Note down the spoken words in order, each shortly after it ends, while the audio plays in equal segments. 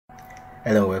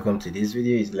Hello, welcome to this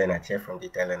video. It's Leonard here from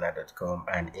Leonard.com,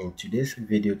 and in today's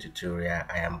video tutorial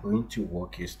I am going to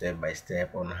walk you step by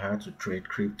step on how to trade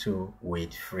crypto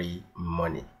with free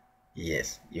money.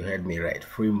 Yes, you heard me right,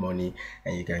 free money,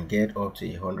 and you can get up to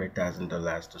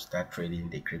 $100,000 to start trading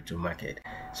the crypto market.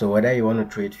 So whether you want to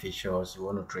trade futures, you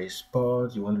want to trade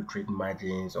spot, you want to trade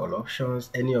margins or options,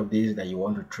 any of these that you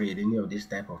want to trade, any of this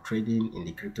type of trading in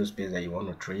the crypto space that you want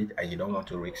to trade and you don't want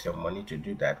to risk your money to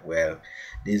do that, well,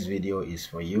 this video is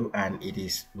for you, and it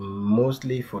is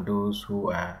mostly for those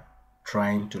who are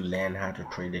trying to learn how to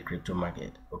trade the crypto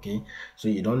market. Okay, so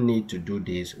you don't need to do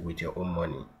this with your own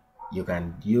money. You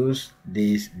can use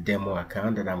this demo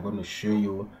account that I'm going to show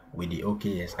you with the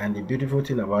OKX, and the beautiful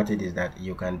thing about it is that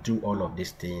you can do all of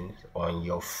these things on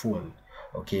your phone.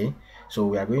 Okay, so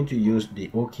we are going to use the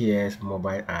OKX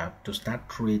mobile app to start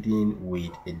trading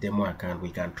with a demo account. We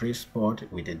can trade spot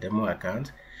with a demo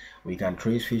account, we can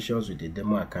trade futures with a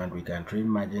demo account, we can trade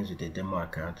margins with a demo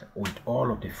account, with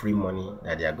all of the free money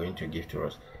that they are going to give to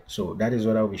us. So that is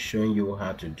what I'll be showing you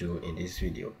how to do in this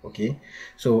video. Okay,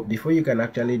 so before you can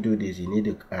actually do this, you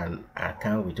need an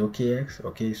account with OKX.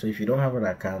 Okay, so if you don't have an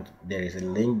account, there is a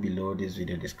link below this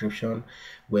video description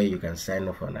where you can sign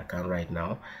up for an account right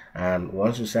now. And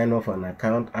once you sign up for an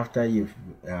account, after you've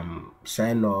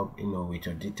signed up, with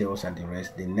your details and the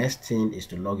rest, the next thing is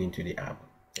to log into the app.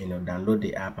 Download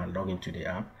the app and log into the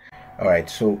app. All right,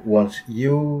 so once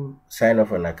you sign up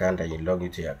for an account and you log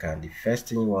into your account, the first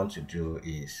thing you want to do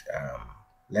is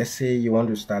let's say you want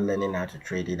to start learning how to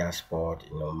trade either spot,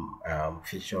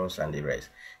 futures and the rest.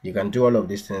 You can do all of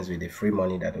these things with the free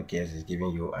money that OKX is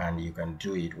giving you, and you can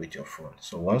do it with your phone.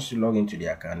 So once you log into the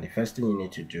account, the first thing you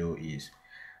need to do is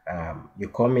you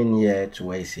come in here to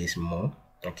where it says more.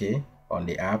 Okay, on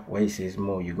the app where it says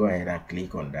more, you go ahead and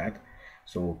click on that.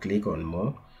 So we'll click on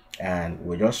more, and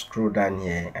we'll just scroll down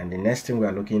here, and the next thing we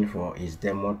are looking for is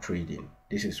demo trading.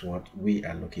 This is what we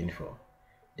are looking for.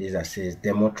 This that says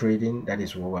demo trading, that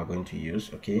is what we're going to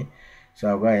use. Okay, so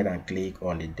I'll go ahead and click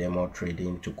on the demo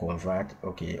trading to convert.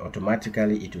 Okay,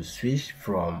 automatically it will switch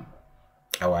from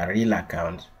our real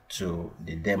account to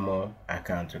the demo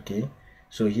account. Okay,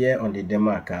 so here on the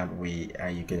demo account, we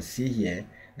you can see here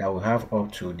that we have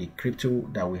up to the crypto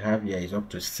that we have here is up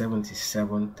to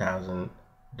 $77,000.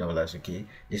 Okay,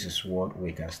 this is what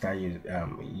we can start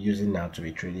using now to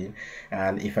be trading.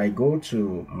 And if I go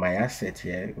to my asset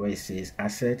here where it says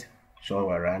asset, so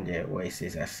around here where it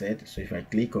says asset, so if I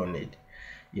click on it,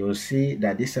 you'll see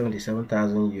that this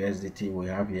 77,000 USDT we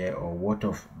have here, or worth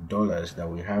of dollars that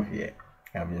we have here,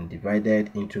 have been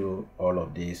divided into all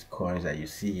of these coins that you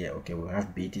see here. Okay, we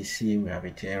have BTC, we have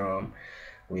Ethereum,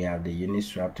 we have the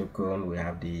Uniswap token, we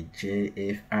have the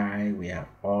JFI, we have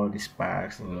all the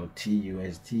sparks,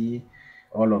 TUSD.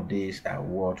 All of these are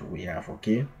what we have.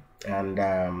 Okay, and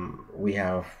we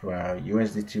have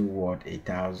USDT worth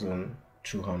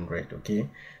 1,200. Okay,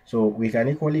 so we can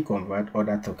equally convert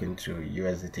other token to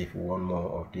USDT if we want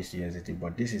more of this USDT,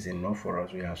 but this is enough for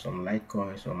us. We have some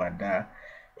Litecoin, some ADA,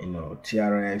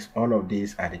 TRX. All of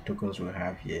these are the tokens we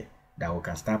have here that we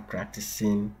can start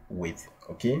practicing with.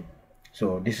 Okay,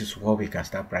 so this is what we can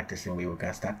start practicing with. We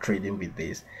can start trading with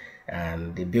this,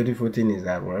 and the beautiful thing is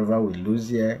that wherever we lose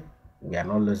here, we are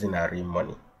not losing our real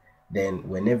money. Then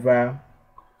whenever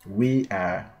we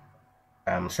are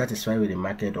satisfied with the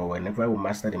market, or whenever we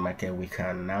master the market, we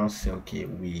can now say, okay,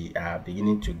 we are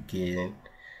beginning to gain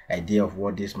idea of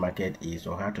what this market is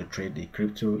or how to trade the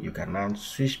crypto. You can now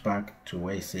switch back to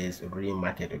where it says real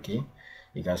market. Okay,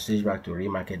 you can switch back to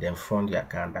real market, then fund your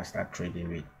account and start trading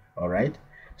with. All right,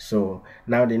 so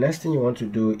now the next thing you want to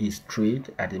do is trade.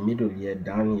 At the middle here,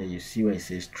 down here, you see where it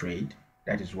says trade.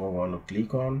 That is what we want to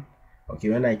click on. Okay,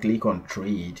 when I click on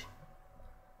trade,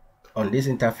 on this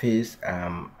interface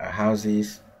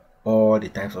houses all the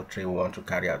types of trade we want to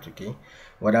carry out. Okay,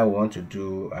 whether we want to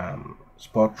do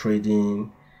spot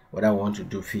trading, whether we want to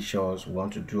do futures, we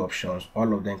want to do options,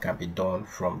 all of them can be done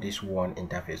from this one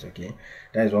interface. Okay,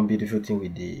 that is one beautiful thing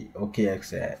with the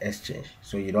OKX exchange.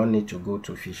 So you don't need to go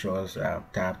to futures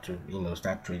tab to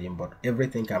start trading, but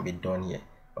everything can be done here.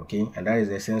 Okay, and that is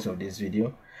the essence of this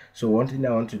video. So one thing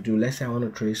I want to do, let's say I want to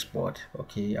trade spot.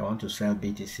 Okay, I want to sell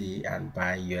BTC and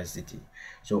buy USDT.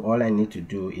 So all I need to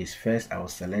do is first I will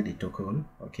select the token,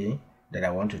 okay, that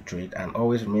I want to trade. And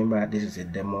always remember, this is a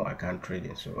demo account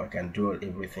trading, so I can do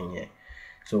everything here.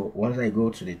 So once I go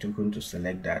to the token to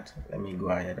select that, let me go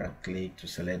ahead and click to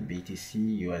select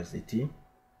BTC USDT.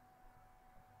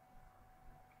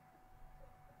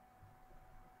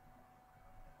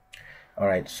 All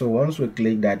right, so once we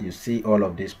click that, you see all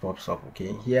of this pops up.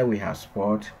 Okay, here we have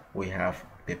spot, we have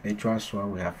perpetual swap,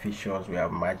 we have futures, we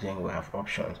have margin, we have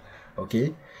options.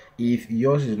 Okay, if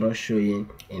yours is not showing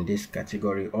in this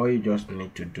category, all you just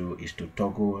need to do is to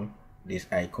toggle this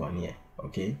icon here.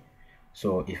 Okay,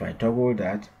 so if I toggle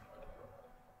that,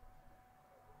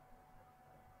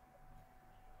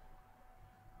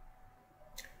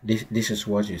 this is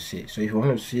what you see. So if you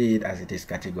want to see it as it is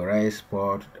categorized,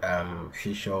 spot,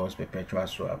 futures, perpetual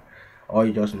swap, all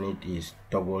you just need is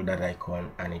toggle that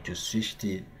icon and it will switch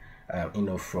it,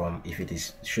 from, if it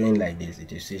is showing like this,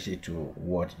 it will switch it to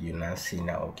what you now see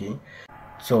now. Okay,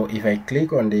 so if I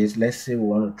click on this, let's say we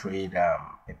want to trade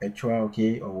perpetual,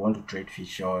 okay, or we want to trade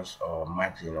futures or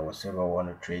margin or whatever we want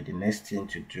to trade, the next thing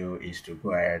to do is to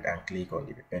go ahead and click on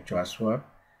the perpetual swap.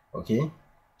 Okay,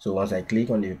 so once I click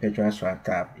on the perpetual swap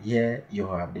tab, here you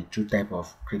have the two type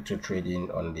of crypto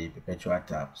trading on the perpetual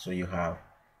tab. So you have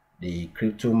the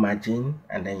crypto margin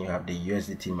and then you have the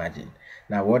USDT margin.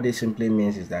 Now what this simply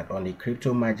means is that on the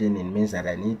crypto margin, it means that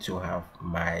I need to have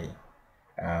my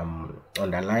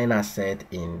underlying asset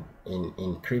in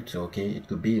crypto. Okay, it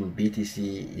could be in BTC,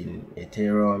 in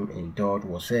Ethereum, in DOT,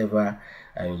 whatever,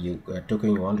 and you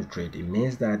token you want to trade. It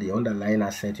means that the underlying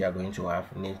asset you are going to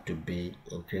have needs to be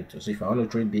in crypto. So if I want to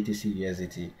trade BTC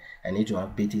USDT, I need to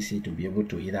have BTC to be able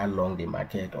to either long the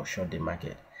market or short the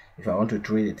market. If I want to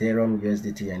trade Ethereum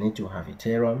USDT, I need to have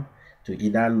Ethereum to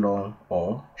either long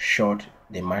or short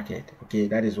the market. Okay,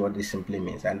 that is what this simply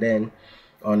means. And then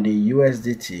on the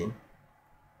USDT,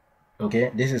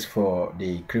 okay, this is for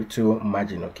the crypto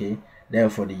margin. Okay, then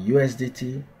for the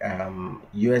USDT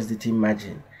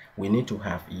margin, we need to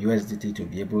have USDT to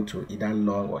be able to either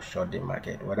long or short the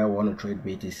market. Whether we want to trade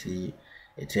BTC,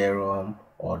 Ethereum,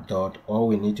 or DOT, all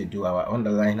we need to do, our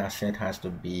underlying asset has to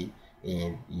be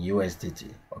in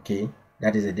USDT. Okay,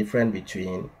 that is the difference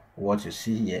between what you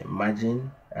see here,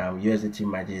 margin, USDT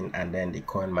margin, and then the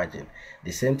coin margin.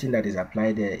 The same thing that is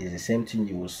applied there is the same thing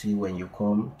you will see when you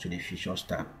come to the futures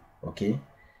tab. Okay,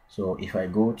 so if I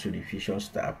go to the futures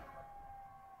tab,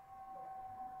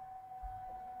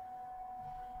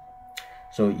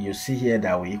 so you see here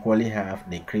that we equally have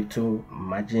the crypto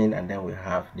margin and then we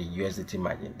have the USDT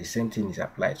margin. The same thing is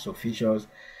applied. So futures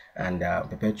and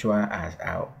perpetual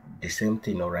are the same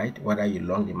thing, all right? Whether you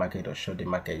long the market or short the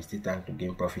market, you still tend to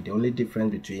gain profit. The only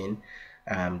difference between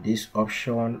this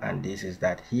option and this is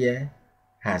that here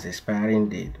has expiring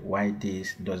date, why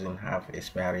this doesn't have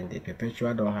expiring date.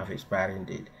 Perpetual don't have expiring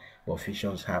date, but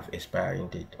futures have expiring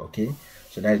date. Okay,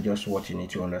 so that's just what you need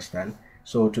to understand.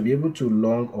 So to be able to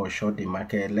long or short the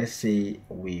market, let's say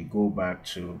we go back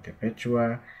to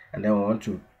perpetual and then we want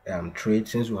to trade,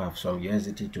 since we have some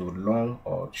USDT to long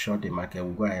or short the market,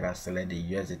 we'll go ahead and select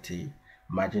the USDT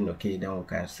margin. Okay, then we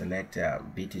can select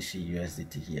BTC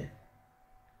USDT here.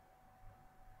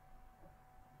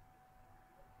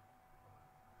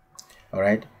 All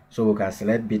right, so we can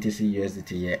select BTC USDT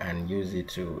here and use it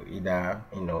to either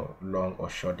long or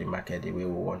short the market the way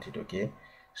we want it. Okay,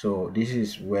 so this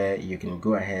is where you can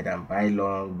go ahead and buy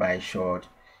long, buy short,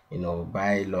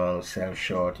 buy long, sell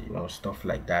short, stuff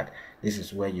like that. This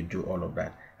is where you do all of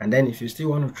that. And then if you still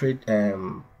want to trade,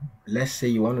 let's say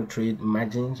you want to trade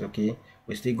margins, okay,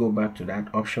 we still go back to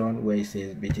that option where it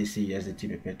says BTC USDT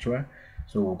perpetual.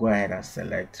 So we'll go ahead and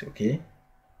select. Okay,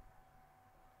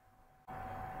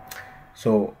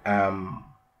 so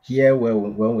here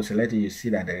when we select it, you see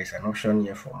that there is an option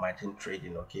here for margin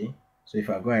trading. Okay, so if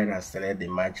I go ahead and select the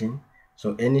margin,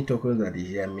 so any token that is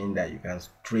here mean that you can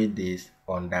trade this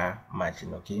under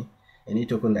margin. Okay, any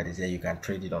token that is here you can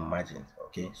trade it on margin.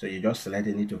 Okay, so you just select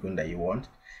any token that you want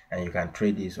and you can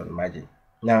trade this on margin.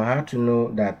 Now how to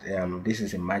know that this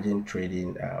is a margin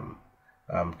trading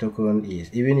token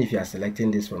is, even if you are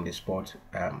selecting this from the spot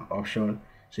option,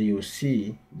 so you will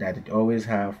see that it always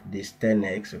have this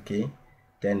 10x, okay,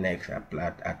 10x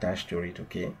attached to it.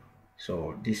 Okay,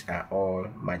 so these are all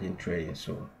margin trading.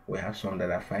 So we have some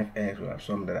that are 5x, we have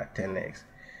some that are 10x,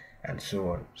 and so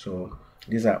on. So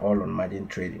these are all on margin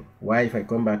trading. Why, if I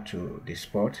come back to the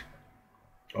spot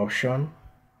option,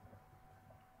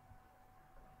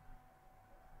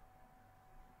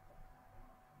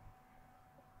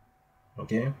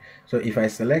 okay, so if I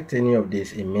select any of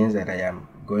this, it means that I am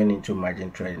going into margin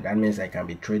trading. That means I can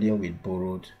be trading with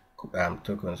borrowed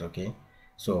tokens. Okay,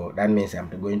 so that means I'm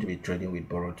going to be trading with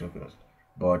borrowed tokens.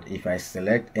 But if I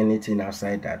select anything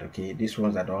outside that, okay, these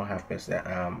ones that don't have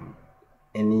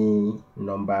any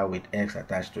number with X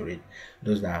attached to it,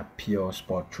 those are pure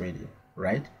spot trading,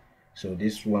 right? So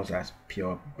these ones are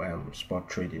pure spot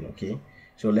trading. Okay,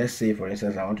 so let's say for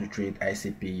instance I want to trade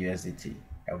ICP USDT.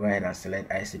 I'll go ahead and select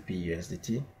ICP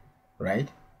USDT, right?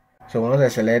 So once I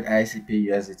select ICP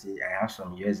USDT, I have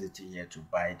some USDT here to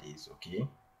buy this. Okay,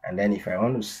 and then if I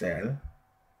want to sell,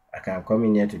 I can come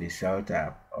in here to the sell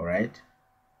tab, all right,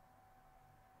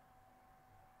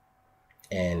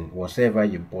 and whatever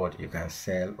you bought you can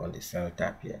sell on the sell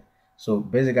tab here. So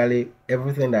basically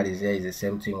everything that is here is the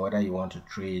same thing, whether you want to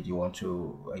trade, you want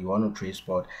to trade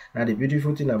spot. Now the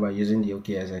beautiful thing about using the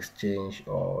OKX exchange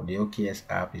or the OKX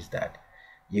app is that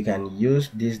you can use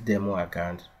this demo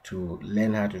account to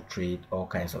learn how to trade all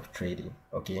kinds of trading.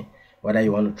 Okay, whether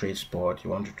you want to trade spot, you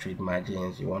want to trade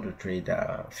margins, you want to trade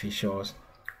futures,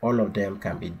 all of them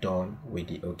can be done with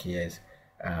the OKX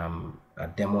a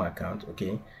demo account.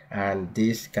 Okay, and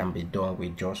this can be done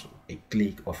with just a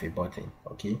click of a button.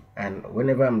 Okay, and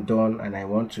whenever I'm done and I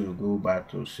want to go back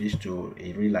to switch to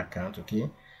a real account, okay,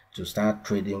 to start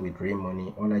trading with real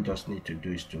money, all I just need to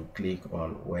do is to click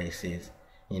on where it says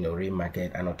real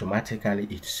market, and automatically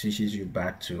it switches you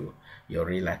back to your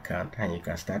real account, and you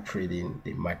can start trading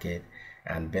the market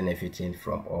and benefiting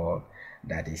from all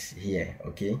that is here.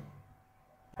 Okay,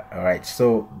 all right,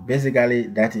 so basically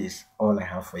that is all I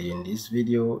have for you in this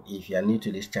video. If you are new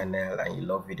to this channel and you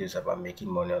love videos about making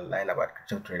money online, about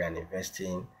crypto trading and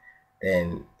investing,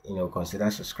 then consider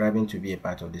subscribing to be a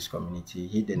part of this community.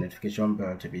 Hit the notification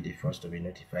bell to be the first to be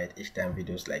notified each time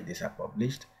videos like this are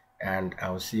published, and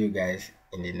I'll see you guys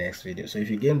in the next video. So if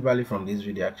you gain value from this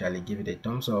video, actually give it a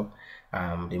thumbs up.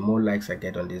 The more likes I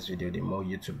get on this video, the more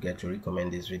YouTube get to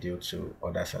recommend this video to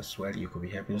others as well. You could be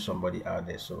helping somebody out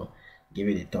there, so give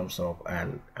it a thumbs up,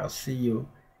 and I'll see you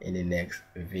in the next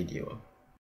video.